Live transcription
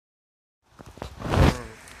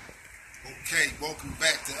Okay, welcome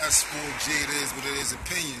back to S.4.G. It is what it is,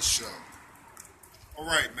 opinion show.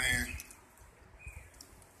 Alright, man.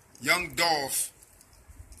 Young Dolph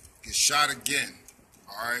gets shot again,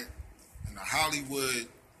 alright, in the Hollywood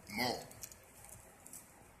Mall.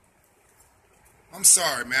 I'm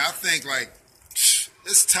sorry, man. I think, like,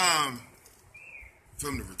 it's time for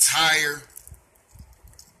him to retire.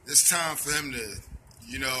 It's time for him to,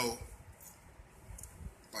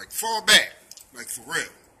 like, fall back. Like, for real.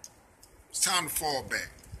 It's time to fall back.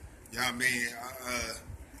 You know what I mean?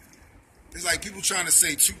 It's like people trying to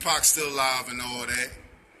say Tupac's still alive and all that.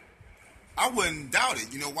 I wouldn't doubt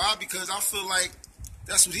it. You know why? Because I feel like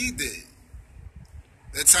that's what he did.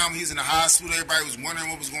 That time he was in the hospital, everybody was wondering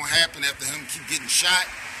what was going to happen after him keep getting shot.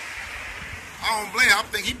 I don't blame him. I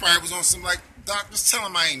think he probably was on some, like, doc, just tell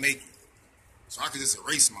him I ain't make it. So I could just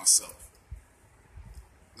erase myself.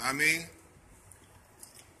 You know what I mean?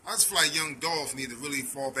 I just feel like young Dolph need to really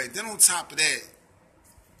fall back. Then on top of that,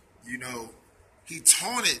 he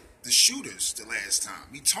taunted the shooters the last time.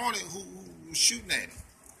 He taunted who was shooting at him.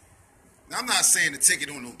 Now, I'm not saying to take it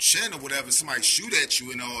on no chin or whatever, somebody shoot at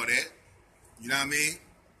you and all that. You know what I mean?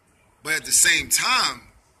 But at the same time,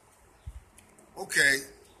 okay,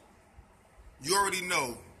 you already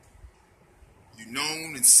know. You're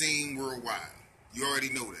known and seen worldwide. You already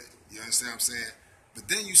know that. You understand what I'm saying? But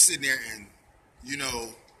then you sit there and,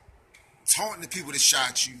 taunting the people that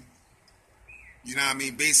shot you. You know what I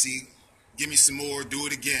mean? Basically, give me some more, do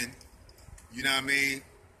it again. You know what I mean?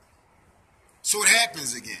 So it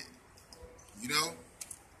happens again.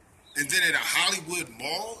 And then at a Hollywood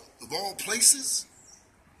Mall, of all places,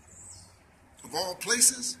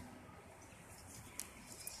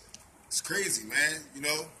 it's crazy, man.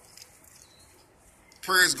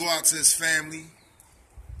 Prayers go out to his family.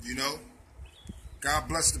 God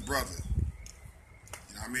bless the brother.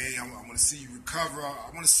 I mean, I want to see you recover.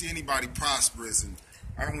 I want to see anybody prosperous, and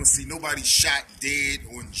I don't want to see nobody shot, dead,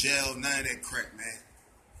 or in jail. None of that crap, man.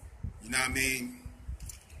 You know what I mean?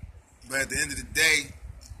 But at the end of the day,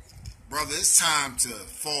 brother, it's time to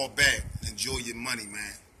fall back and enjoy your money,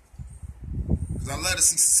 man. Because I love to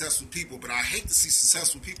see successful people, but I hate to see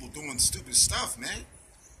successful people doing stupid stuff, man.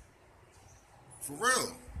 For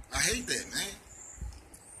real. I hate that,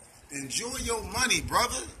 man. Enjoy your money,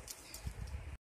 brother.